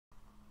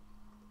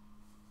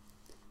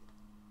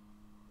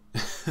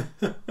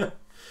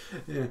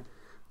Yeah.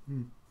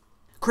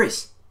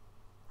 Chris!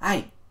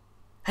 Hey!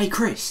 Hey,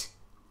 Chris!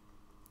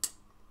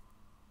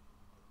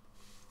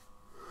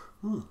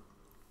 Oh.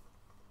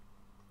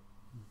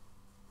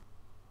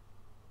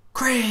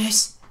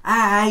 Chris!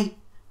 Hey!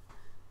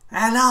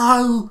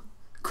 Hello!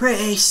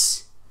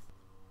 Chris!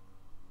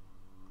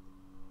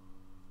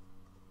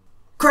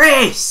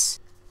 Chris!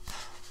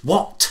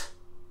 What?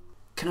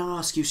 Can I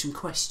ask you some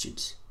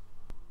questions?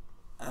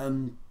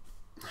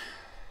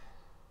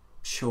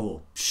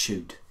 Sure,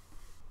 shoot.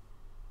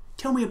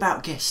 Tell me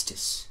about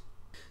Gestus.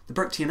 The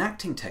Brechtian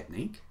acting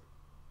technique?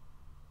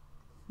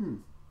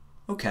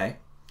 Okay.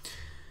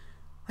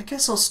 I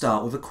guess I'll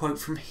start with a quote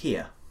from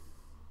here.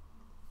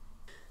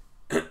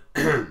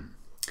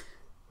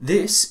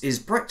 This is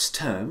Brecht's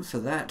term for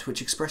that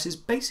which expresses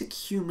basic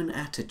human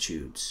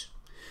attitudes.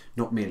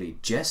 Not merely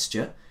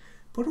gesture,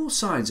 but all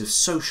sides of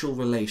social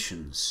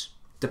relations,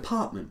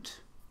 deportment,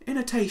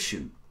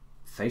 intonation,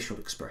 facial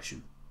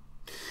expression.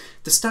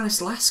 The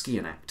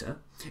Stanislavskian actor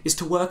is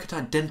to work at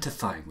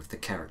identifying with the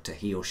character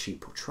he or she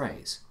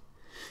portrays.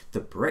 The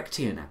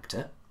Brechtian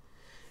actor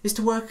is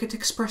to work at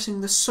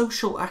expressing the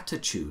social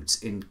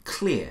attitudes in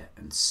clear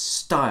and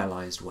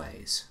stylized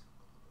ways.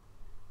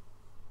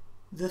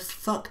 The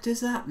fuck does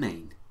that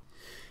mean?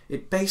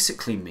 It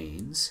basically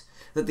means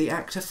that the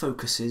actor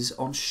focuses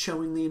on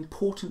showing the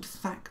important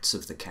facts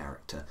of the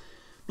character,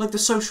 like the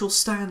social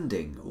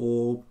standing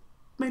or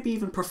maybe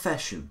even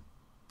profession.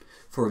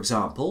 For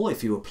example,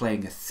 if you were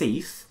playing a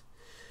thief,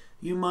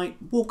 you might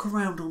walk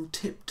around on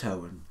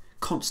tiptoe and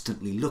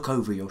constantly look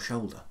over your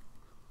shoulder.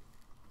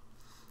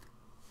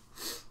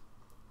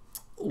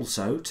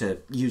 Also, to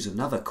use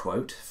another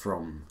quote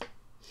from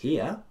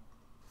here,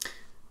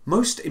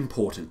 most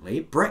importantly,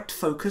 Brecht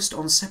focused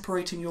on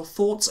separating your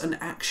thoughts and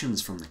actions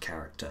from the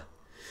character.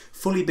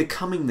 Fully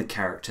becoming the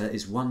character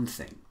is one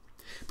thing,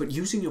 but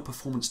using your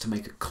performance to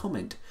make a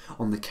comment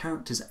on the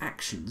character's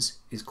actions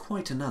is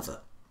quite another.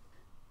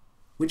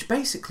 Which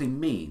basically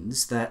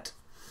means that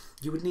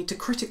you would need to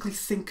critically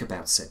think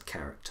about said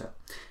character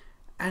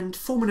and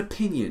form an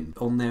opinion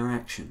on their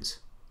actions.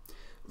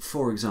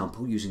 For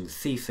example, using the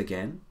thief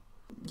again,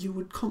 you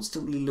would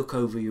constantly look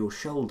over your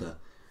shoulder.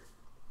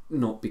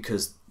 Not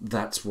because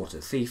that's what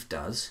a thief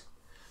does,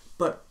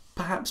 but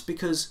perhaps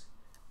because,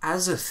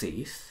 as a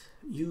thief,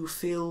 you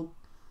feel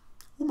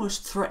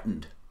almost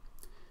threatened.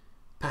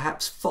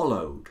 Perhaps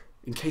followed,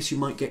 in case you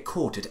might get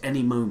caught at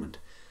any moment,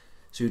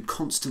 so you'd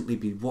constantly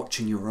be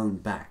watching your own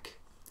back.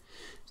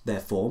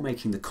 Therefore,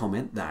 making the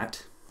comment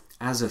that,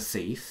 as a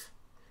thief,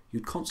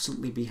 you'd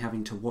constantly be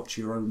having to watch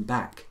your own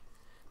back,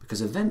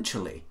 because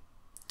eventually,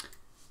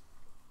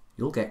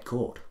 you'll get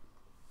caught.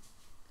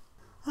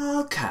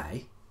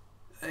 Okay.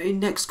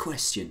 Next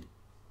question.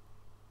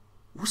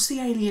 What's the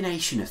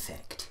alienation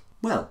effect?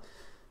 Well,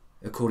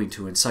 according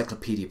to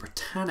Encyclopaedia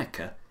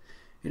Britannica,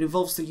 it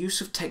involves the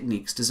use of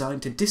techniques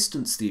designed to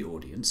distance the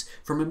audience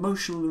from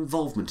emotional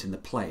involvement in the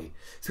play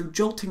through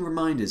jolting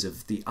reminders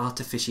of the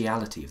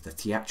artificiality of the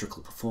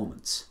theatrical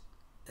performance.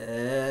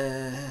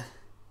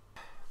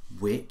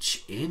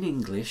 Which, in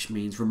English,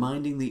 means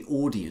reminding the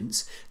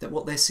audience that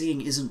what they're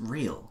seeing isn't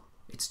real.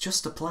 It's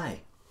just a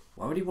play.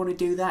 Why would he want to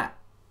do that?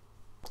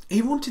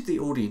 He wanted the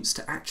audience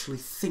to actually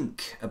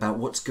think about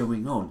what's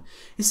going on,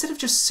 instead of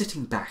just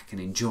sitting back and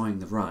enjoying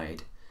the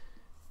ride.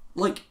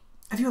 Like,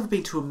 have you ever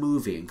been to a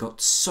movie and got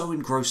so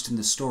engrossed in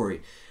the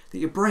story that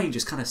your brain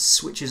just kind of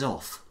switches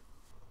off?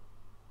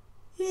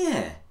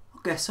 Yeah, I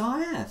guess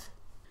I have.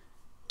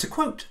 To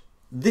quote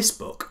this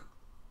book,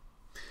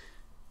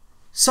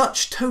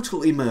 such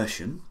total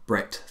immersion,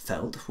 Brecht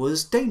felt,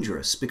 was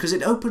dangerous because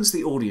it opens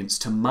the audience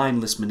to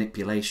mindless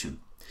manipulation.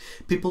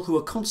 People who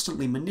are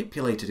constantly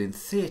manipulated in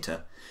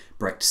theatre,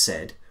 Brecht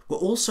said, were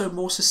also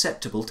more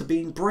susceptible to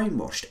being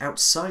brainwashed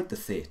outside the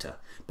theatre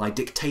by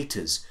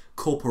dictators,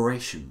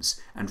 corporations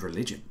and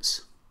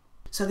religions.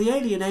 So the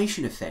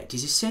alienation effect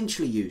is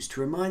essentially used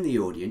to remind the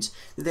audience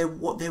that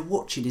what they're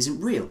watching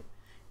isn't real,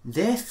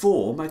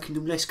 therefore making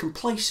them less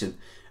complacent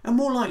and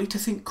more likely to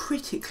think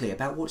critically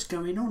about what's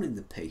going on in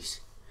the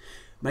piece,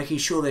 making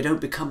sure they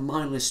don't become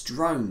mindless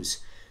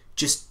drones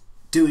just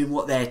doing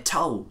what they're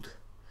told,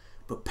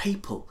 but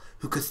people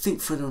who could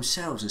think for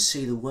themselves and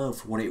see the world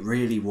for what it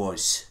really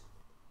was.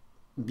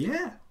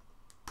 Yeah,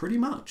 pretty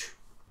much.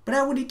 But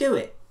how would he do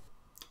it?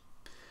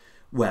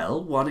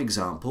 Well, one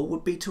example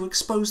would be to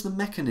expose the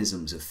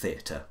mechanisms of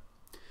theatre.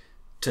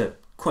 To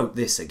quote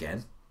this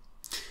again,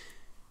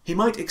 he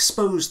might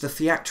expose the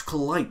theatrical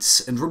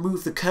lights and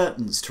remove the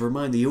curtains to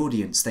remind the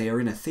audience they are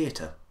in a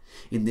theatre.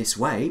 In this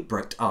way,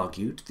 Brecht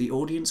argued, the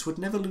audience would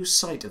never lose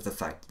sight of the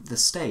fact that the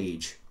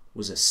stage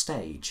was a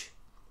stage.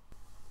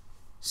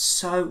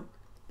 So,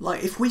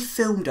 like, if we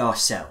filmed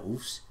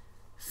ourselves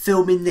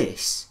filming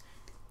this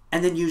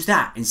and then use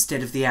that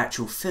instead of the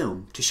actual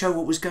film to show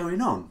what was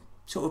going on,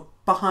 sort of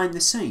behind the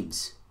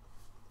scenes.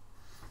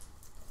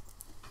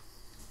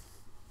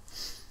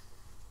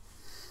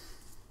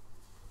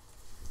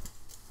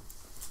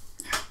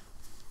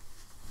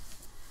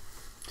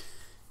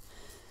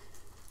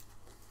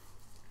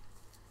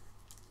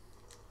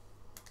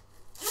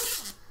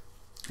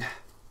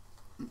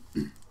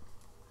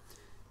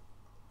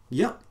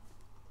 Yep.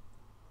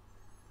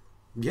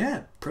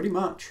 Yeah, pretty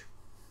much.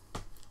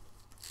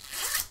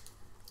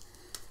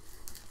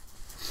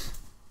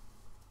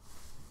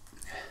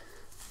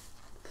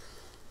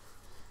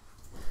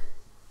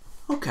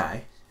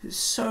 Okay,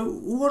 so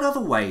what other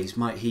ways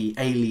might he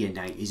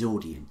alienate his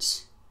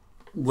audience?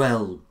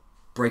 Well,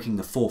 breaking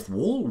the fourth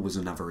wall was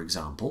another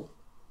example.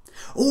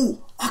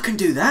 Oh, I can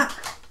do that!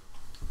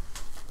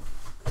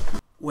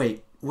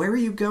 Wait, where are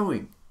you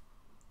going?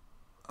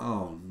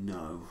 Oh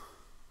no.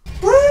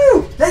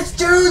 Woo! Let's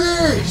do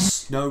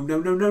this! No, no,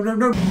 no, no, no,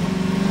 no!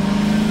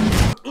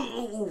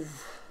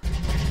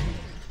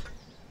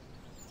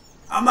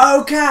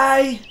 I'm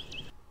okay!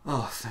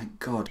 Oh, thank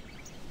God.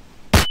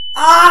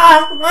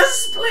 Ah! My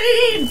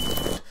spleen!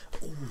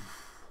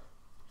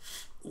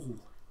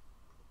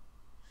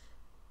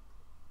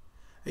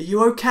 Are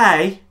you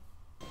okay?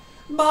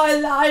 My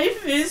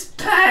life is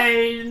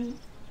pain!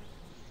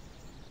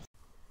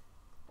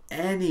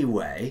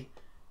 Anyway,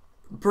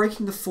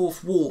 breaking the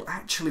fourth wall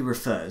actually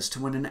refers to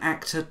when an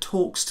actor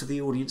talks to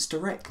the audience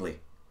directly.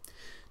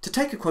 To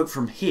take a quote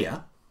from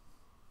here,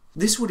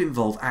 this would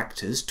involve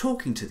actors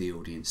talking to the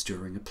audience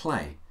during a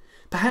play,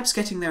 perhaps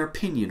getting their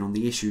opinion on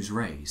the issues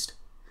raised.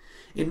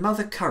 In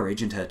Mother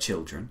Courage and Her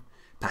Children,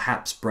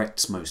 perhaps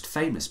Brecht's most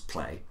famous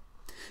play,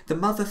 the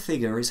mother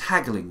figure is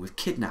haggling with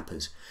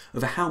kidnappers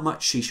over how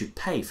much she should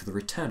pay for the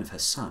return of her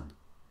son.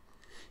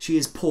 She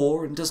is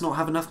poor and does not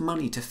have enough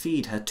money to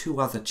feed her 2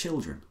 other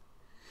children.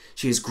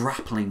 She is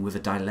grappling with a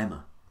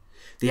dilemma.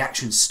 The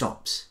action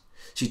stops.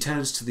 She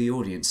turns to the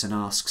audience and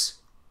asks,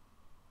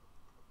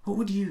 "What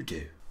would you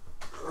do?"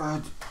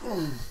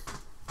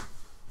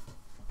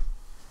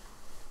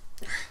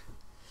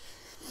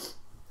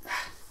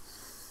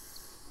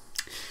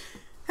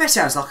 That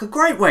sounds like a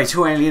great way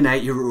to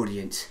alienate your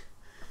audience.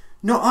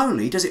 Not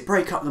only does it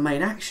break up the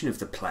main action of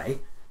the play,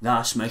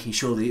 thus making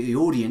sure that the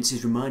audience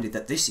is reminded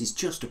that this is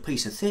just a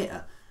piece of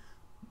theatre,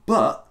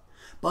 but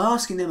by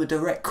asking them a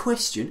direct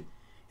question,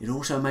 it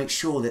also makes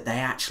sure that they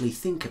actually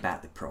think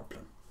about the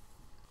problem.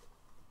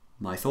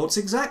 My thoughts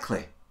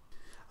exactly.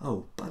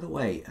 Oh, by the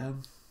way,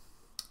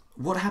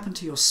 what happened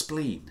to your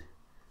spleen?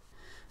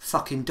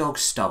 Fucking dog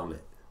stole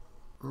it.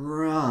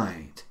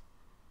 Right.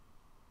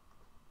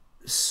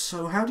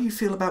 So how do you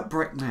feel about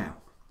Brecht now?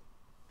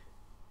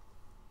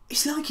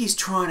 It's like he's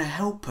trying to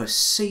help us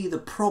see the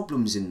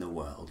problems in the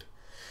world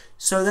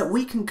so that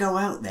we can go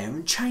out there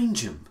and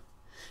change them.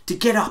 To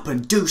get up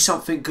and do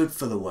something good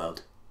for the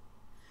world.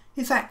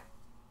 In fact,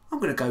 I'm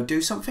going to go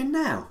do something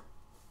now.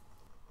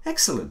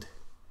 Excellent.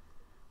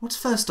 What's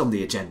first on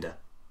the agenda?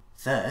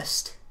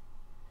 First,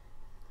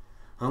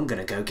 I'm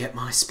going to go get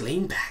my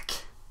spleen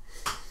back.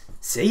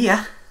 See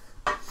ya.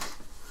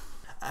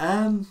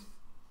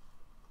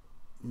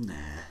 Nah.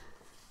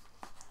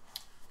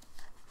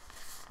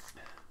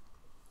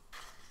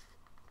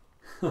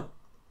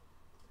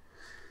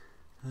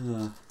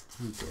 Oh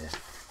dear.